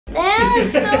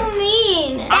is so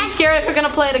mean. I'm scared if we're gonna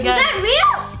play it again. Is that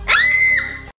real?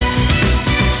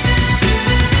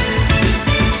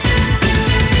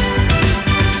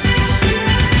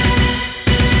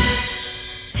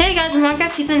 Hey guys,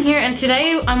 Minecraft Ethan here, and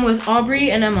today I'm with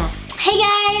Aubrey and Emma. Hey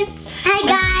guys. Hi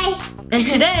guys. And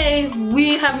today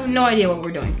we have no idea what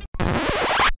we're doing.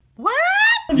 What?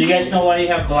 Do you guys know why you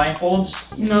have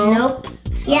blindfolds? No. Nope.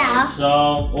 Yeah.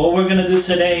 So what we're gonna do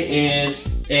today is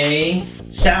a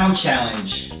sound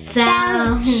challenge.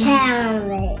 Sound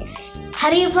challenge. How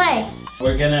do you play?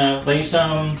 We're gonna play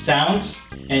some sounds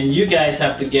and you guys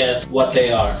have to guess what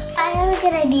they are. I have a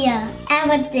good idea. How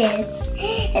about this?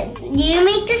 You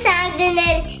make the sound and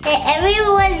then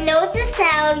everyone knows the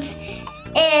sounds,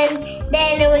 and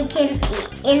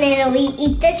then we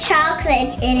eat the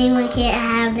chocolate. Anyone can't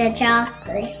have the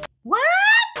chocolate. What?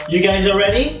 You guys are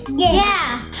ready?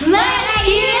 Yeah. Let's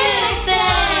hear this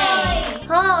thing.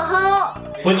 Ho.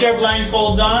 Put your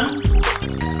blindfolds on.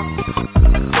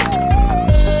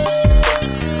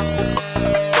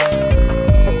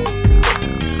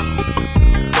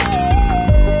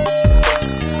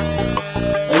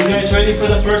 Are you guys ready for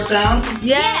the first sound?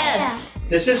 Yes.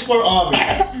 This is for Aubrey.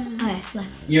 Okay.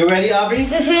 You ready, Aubrey?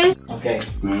 Mm-hmm. Okay.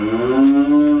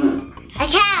 A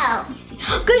cow.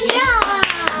 Good job.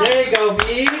 There you go,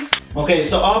 bees. Okay,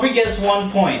 so Aubrey gets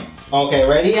 1 point. Okay,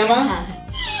 ready, Emma?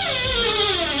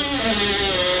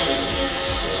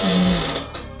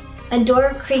 A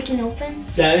door creaking open.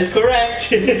 That is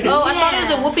correct. Oh, I thought it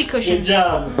was a whoopee cushion. Good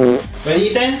job. Ready,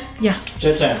 Ethan? Yeah. It's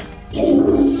your turn.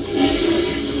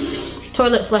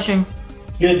 Toilet flushing.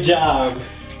 Good job.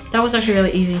 That was actually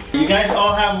really easy. You guys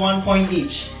all have 1 point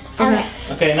each. Okay.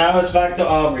 Okay, now it's back to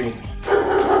Aubrey.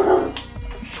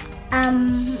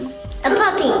 A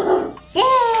puppy.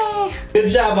 Yeah. Good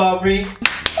job, Aubrey.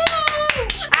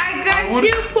 I got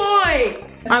 2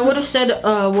 points. I would have said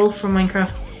wolf from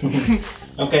Minecraft.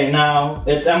 Okay, now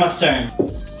it's Emma's turn.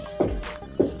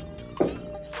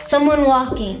 Someone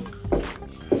walking.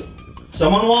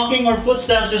 Someone walking or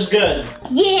footsteps is good.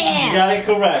 You Yeah. got it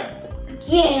correct.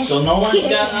 Yeah. So no one's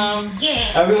got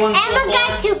Yeah. everyone's so Emma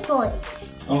got far? 2 points.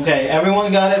 Okay,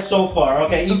 everyone got it so far.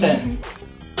 Okay, Ethan.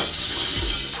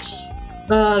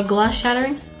 Glass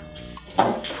shattering.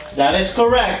 That is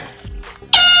correct.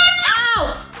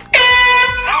 Ow!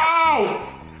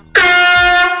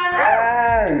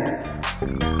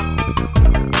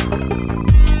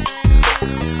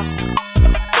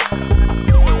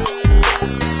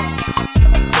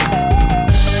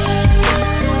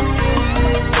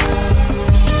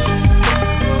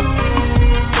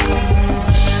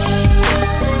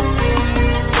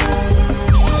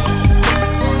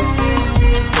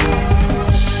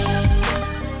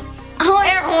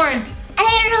 Air horn.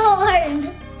 Air horn.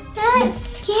 That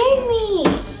scared me.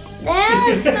 That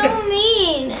was so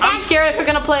mean. I'm scared if we're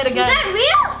gonna play it again. Is that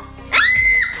real?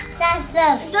 That's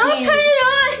the. Don't turn it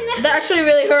on. That actually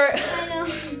really hurt. I know.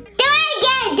 Do it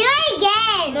again. Do it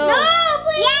again. No.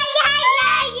 Please.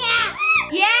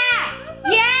 Yeah.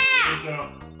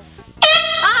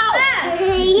 Ow!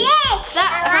 Yeah.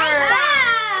 That I like hurt. that.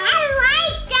 I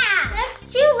like that. That's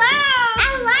too loud. I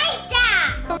like that.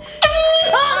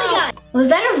 Oh my god. Was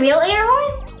that a real air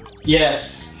horn?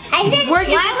 Yes. I said, Where'd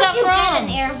you why get would that you from? get an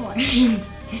air horn?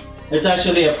 It's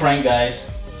actually a prank, guys.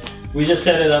 We just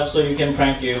set it up so you can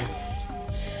prank you.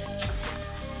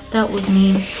 That was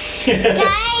mean. Guys,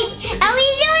 and we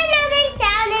do another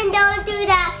sound and don't do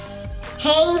that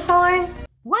hang horn.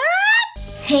 What?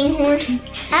 Hang horn.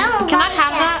 I don't Can I like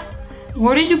have that?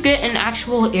 Where did you get an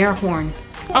actual air horn?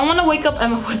 I want to wake up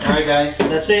Emma with that. Alright, guys,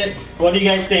 that's it. What do you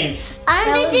guys think?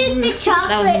 I'm gonna do the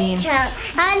chocolate mean. chunk.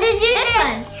 I'm gonna do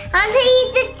this. I'm gonna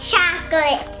eat the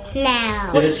chocolate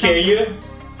now. Did it scare you?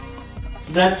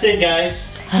 That's it, guys.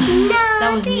 No.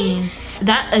 That was mean.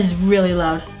 That is really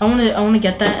loud. I wanna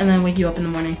get that and then wake you up in the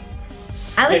morning.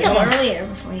 I wake up earlier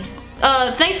before you.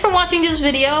 Thanks for watching this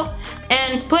video,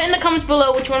 and put in the comments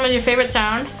below which one was your favorite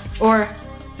sound or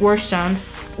worst sound.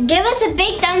 Give us a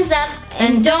big thumbs up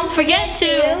And don't forget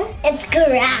to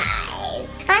subscribe.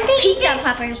 Peace out,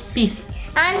 poppers. peace.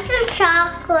 On some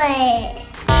chocolate.